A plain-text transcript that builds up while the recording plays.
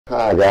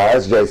Hi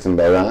guys, Jason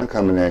Bodine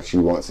coming at you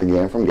once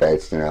again from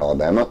Gadsden,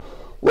 Alabama.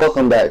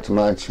 Welcome back to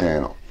my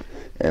channel.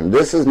 And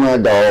this is my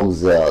dog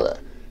Zelda.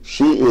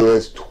 She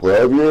is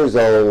 12 years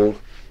old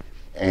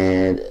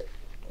and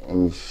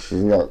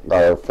she's not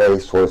got her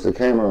face towards the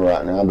camera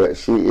right now, but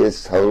she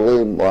is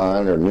totally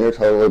blind or near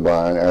totally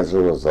blind as a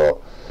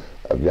result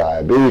of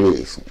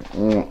diabetes.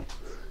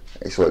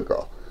 Hey, sweet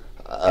girl.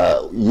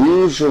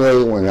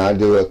 Usually when I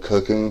do a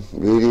cooking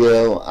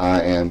video,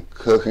 I am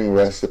cooking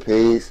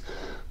recipes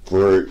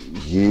for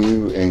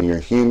you and your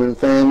human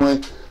family,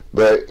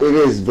 but it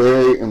is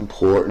very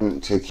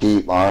important to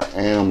keep our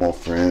animal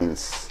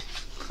friends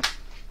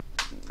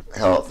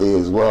healthy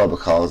as well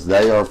because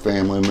they are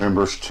family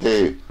members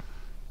too.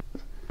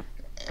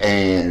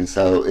 And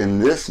so in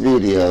this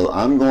video,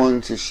 I'm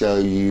going to show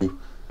you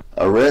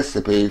a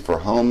recipe for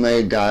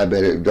homemade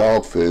diabetic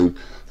dog food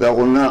that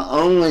will not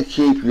only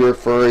keep your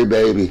furry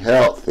baby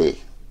healthy,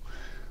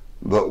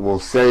 but will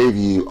save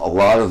you a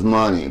lot of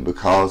money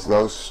because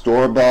those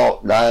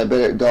store-bought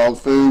diabetic dog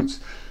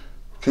foods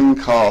can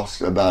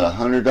cost about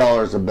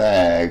 $100 a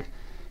bag,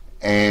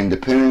 and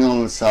depending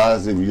on the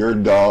size of your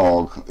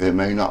dog, it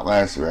may not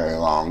last very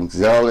long.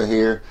 Zelda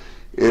here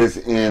is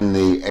in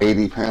the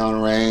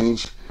 80-pound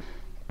range,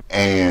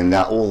 and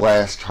that will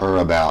last her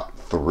about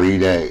 3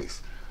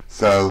 days.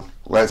 So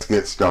let's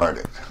get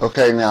started.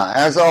 Okay, now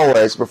as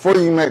always, before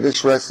you make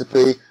this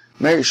recipe,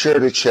 make sure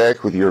to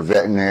check with your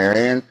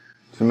veterinarian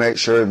to make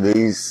sure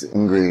these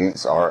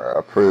ingredients are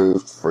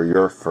approved for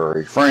your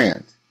furry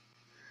friend.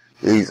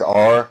 These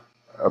are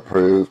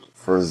approved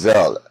for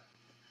Zelda.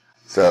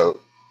 So,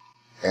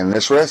 and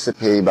this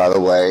recipe, by the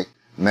way,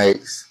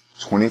 makes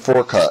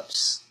 24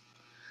 cups.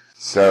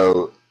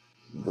 So,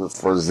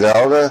 for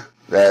Zelda,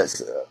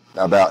 that's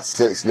about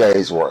 6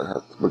 days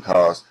worth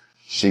because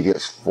she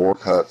gets 4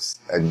 cups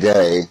a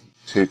day,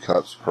 2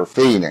 cups per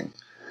feeding.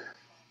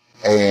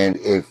 And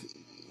if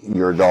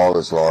your dog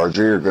is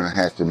larger, you're going to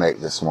have to make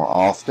this more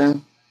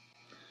often.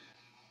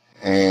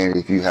 And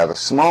if you have a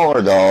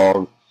smaller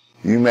dog,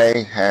 you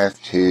may have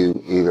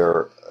to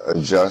either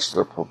adjust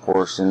the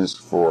proportions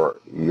for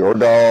your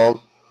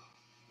dog,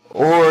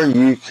 or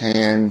you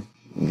can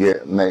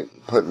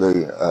put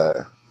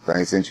the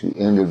things into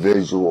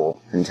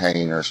individual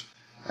containers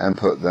and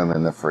put them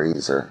in the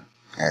freezer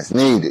as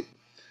needed.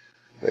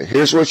 But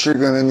here's what you're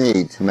going to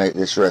need to make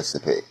this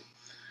recipe.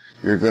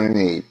 You're going to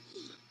need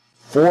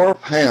 4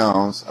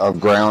 pounds of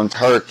ground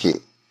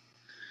turkey.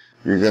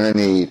 You're going to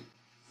need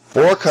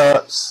 4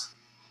 cups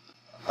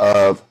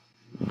of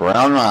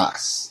brown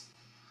rice.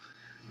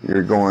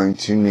 You're going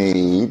to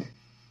need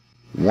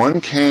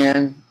 1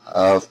 can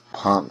of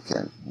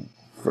pumpkin.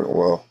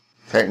 Well,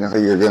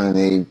 technically you're going to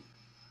need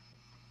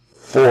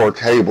 4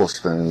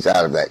 tablespoons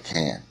out of that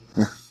can.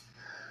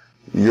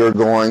 You're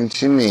going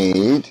to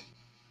need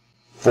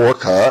 4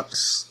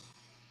 cups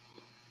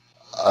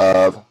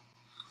of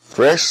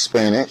fresh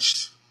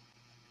spinach.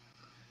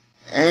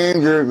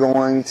 And you're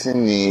going to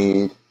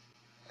need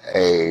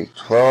a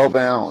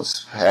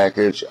 12-ounce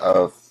package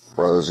of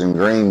frozen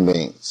green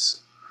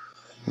beans.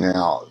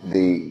 Now,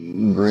 the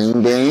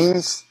green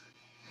beans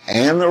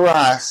and the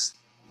rice,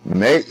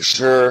 make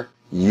sure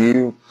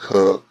you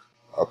cook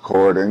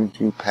according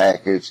to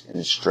package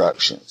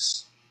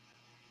instructions.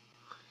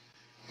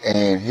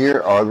 And here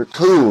are the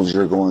tools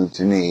you're going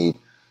to need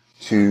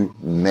to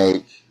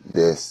make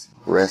this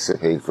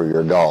recipe for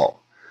your dog.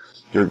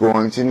 You're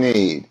going to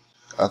need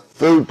a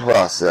food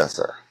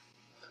processor,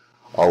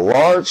 a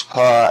large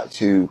pot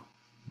to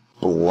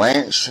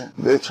blanch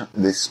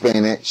the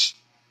spinach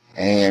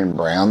and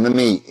brown the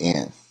meat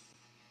in.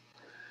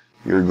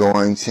 You're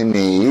going to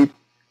need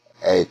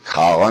a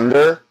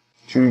colander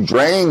to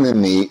drain the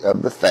meat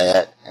of the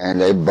fat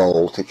and a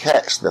bowl to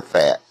catch the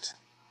fat.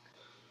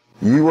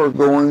 You are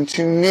going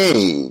to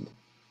need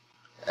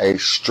a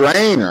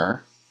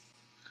strainer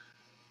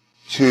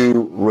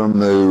to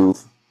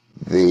remove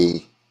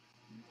the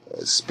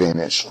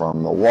spinach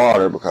from the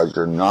water because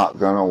you're not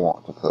going to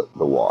want to put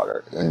the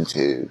water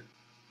into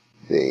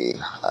the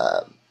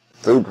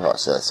food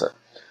processor.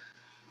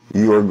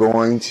 You are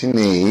going to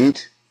need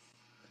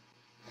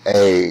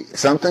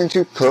something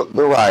to cook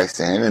the rice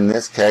in. In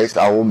this case,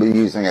 I will be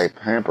using a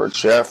Pampered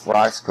Chef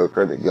rice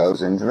cooker that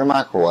goes into the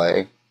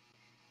microwave.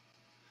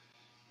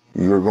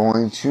 You're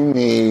going to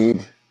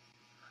need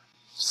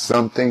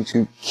something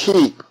to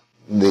keep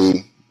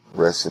the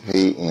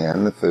recipe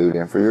in, the food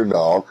in for your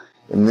dog.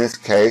 In this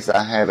case,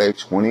 I have a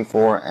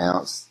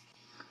 24-ounce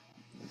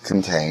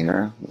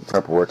container,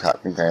 Tupperware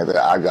type container that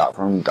I got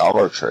from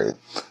Dollar Tree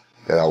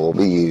that I will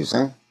be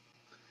using.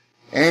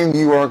 And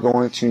you are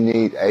going to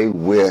need a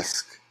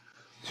whisk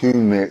to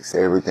mix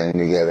everything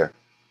together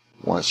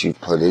once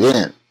you've put it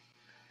in.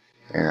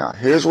 And now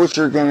here's what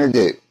you're going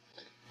to do.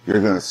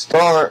 You're going to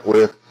start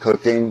with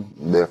cooking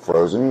the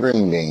frozen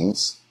green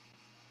beans.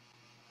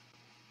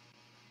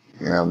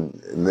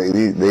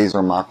 These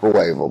are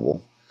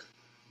microwavable.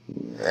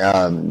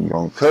 You're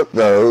going to cook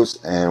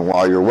those, and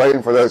while you're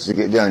waiting for those to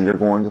get done, you're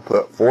going to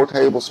put 4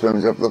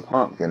 tablespoons of the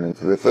pumpkin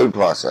into the food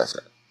processor.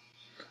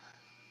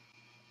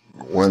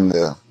 When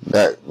the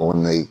that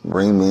when the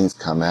green beans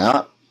come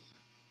out,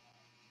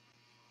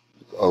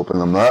 open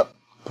them up,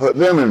 put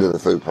them into the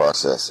food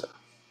processor.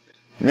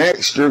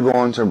 Next, you're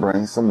going to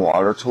bring some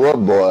water to a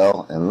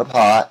boil in the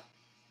pot.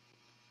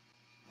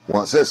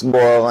 Once it's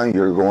boiling,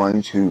 you're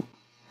going to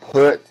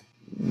put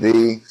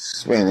the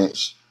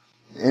spinach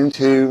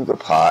into the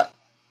pot,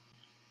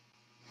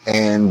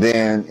 and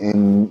then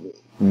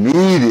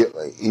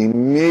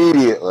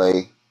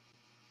immediately,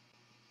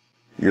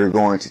 you're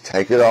going to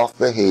take it off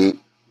the heat,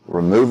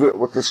 remove it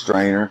with the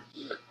strainer,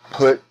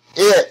 put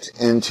it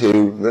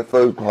into the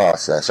food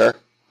processor,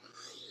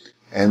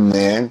 and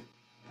then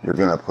you're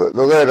going to put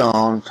the lid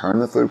on, turn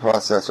the food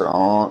processor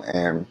on,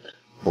 and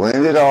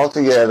blend it all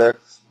together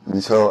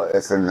until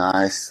it's a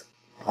nice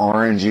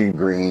orangey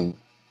green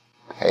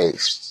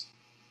paste.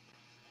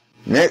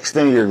 Next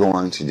thing you're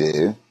going to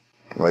do,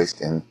 at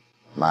least in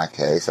my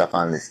case, I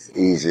find it's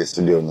easiest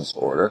to do in this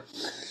order,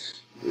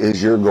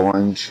 is you're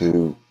going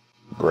to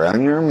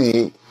brown your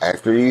meat.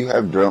 After you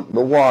have dumped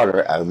the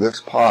water out of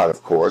this pot,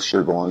 of course,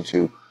 you're going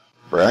to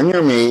brown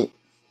your meat,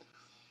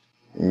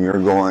 and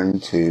you're going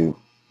to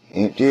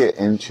empty it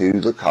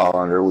into the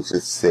colander, which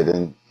is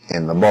sitting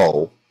in the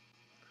bowl,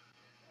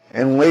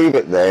 and leave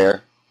it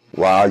there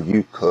while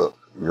you cook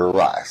your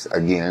rice,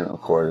 again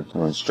according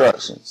to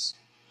instructions.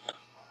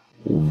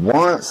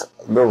 Once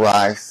the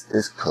rice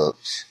is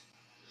cooked,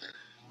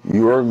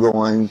 you are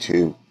going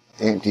to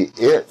empty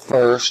it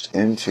first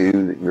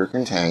into your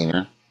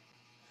container,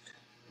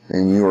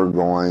 then you are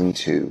going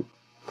to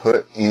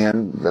put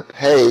in the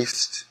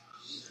paste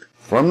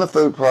from the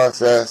food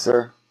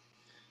processor,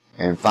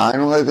 and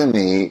finally the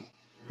meat.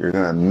 You're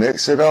going to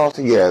mix it all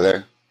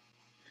together,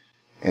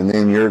 and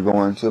then you're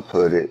going to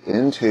put it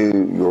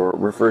into your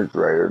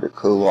refrigerator to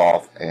cool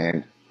off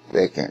and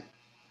thicken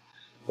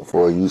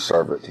before you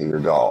serve it to your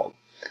dog.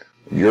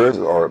 Yours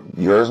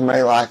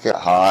may like it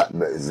hot,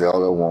 but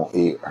Zelda won't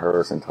eat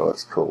hers until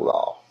it's cooled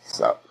off.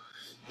 So,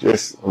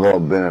 just a little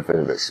benefit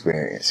of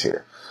experience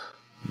here.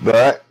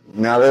 But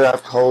now that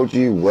I've told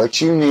you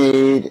what you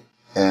need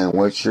and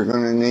what you're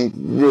going to need to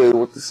do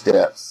with the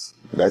steps,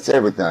 that's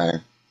everything.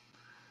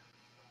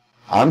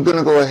 I'm going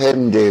to go ahead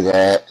and do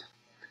that,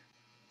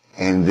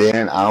 and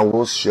then I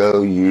will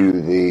show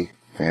you the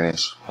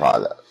finished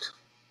product.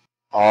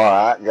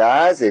 Alright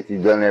guys, if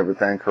you've done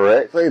everything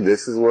correctly,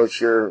 this is what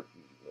your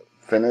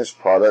finished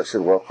product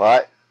should look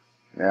like.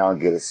 Now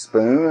get a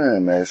spoon and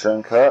a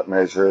measuring cup,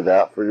 measure it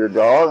out for your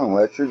dog, and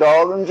let your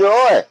dog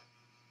enjoy.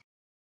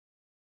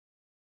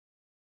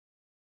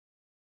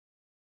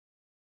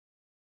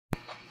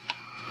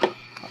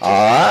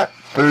 Alright,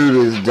 food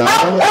is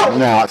done.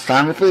 Now it's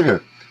time to feed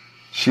her.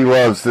 She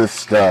loves this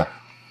stuff.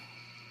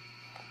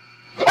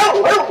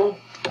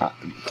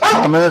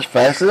 I'm as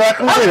fast as I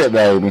can get it,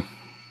 baby.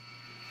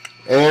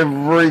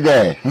 Every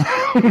day.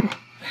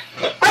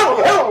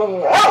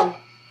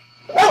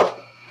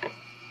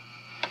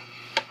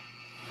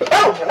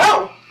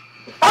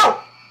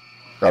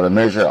 Gotta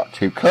measure out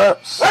 2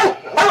 cups.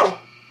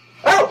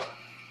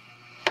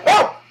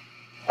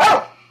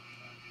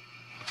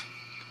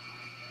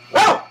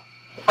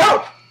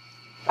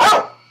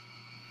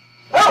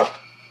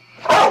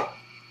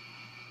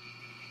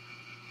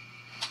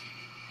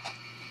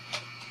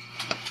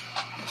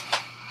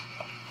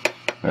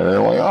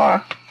 There we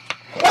are.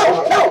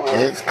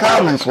 It's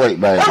coming, sweet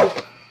baby.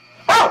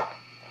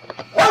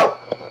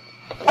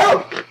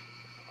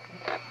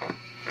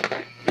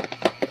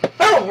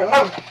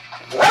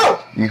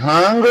 You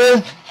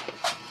hungry?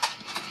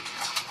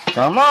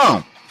 Come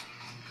on.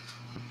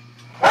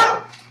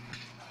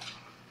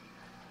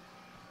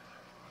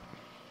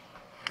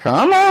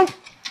 Come on.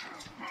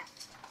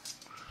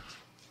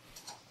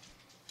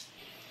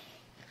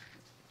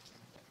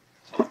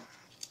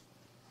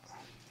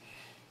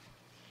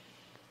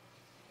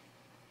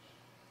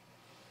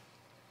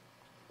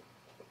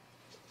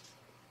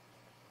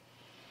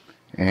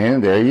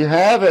 And there you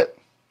have it.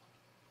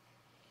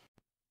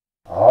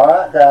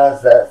 Alright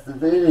guys, that's the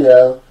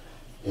video.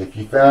 If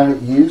you found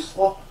it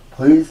useful,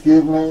 please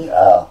give me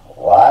a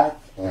like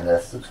and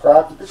a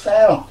subscribe to the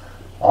channel.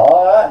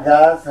 Alright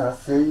guys, I'll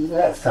see you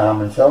next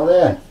time. Until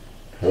then,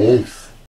 peace.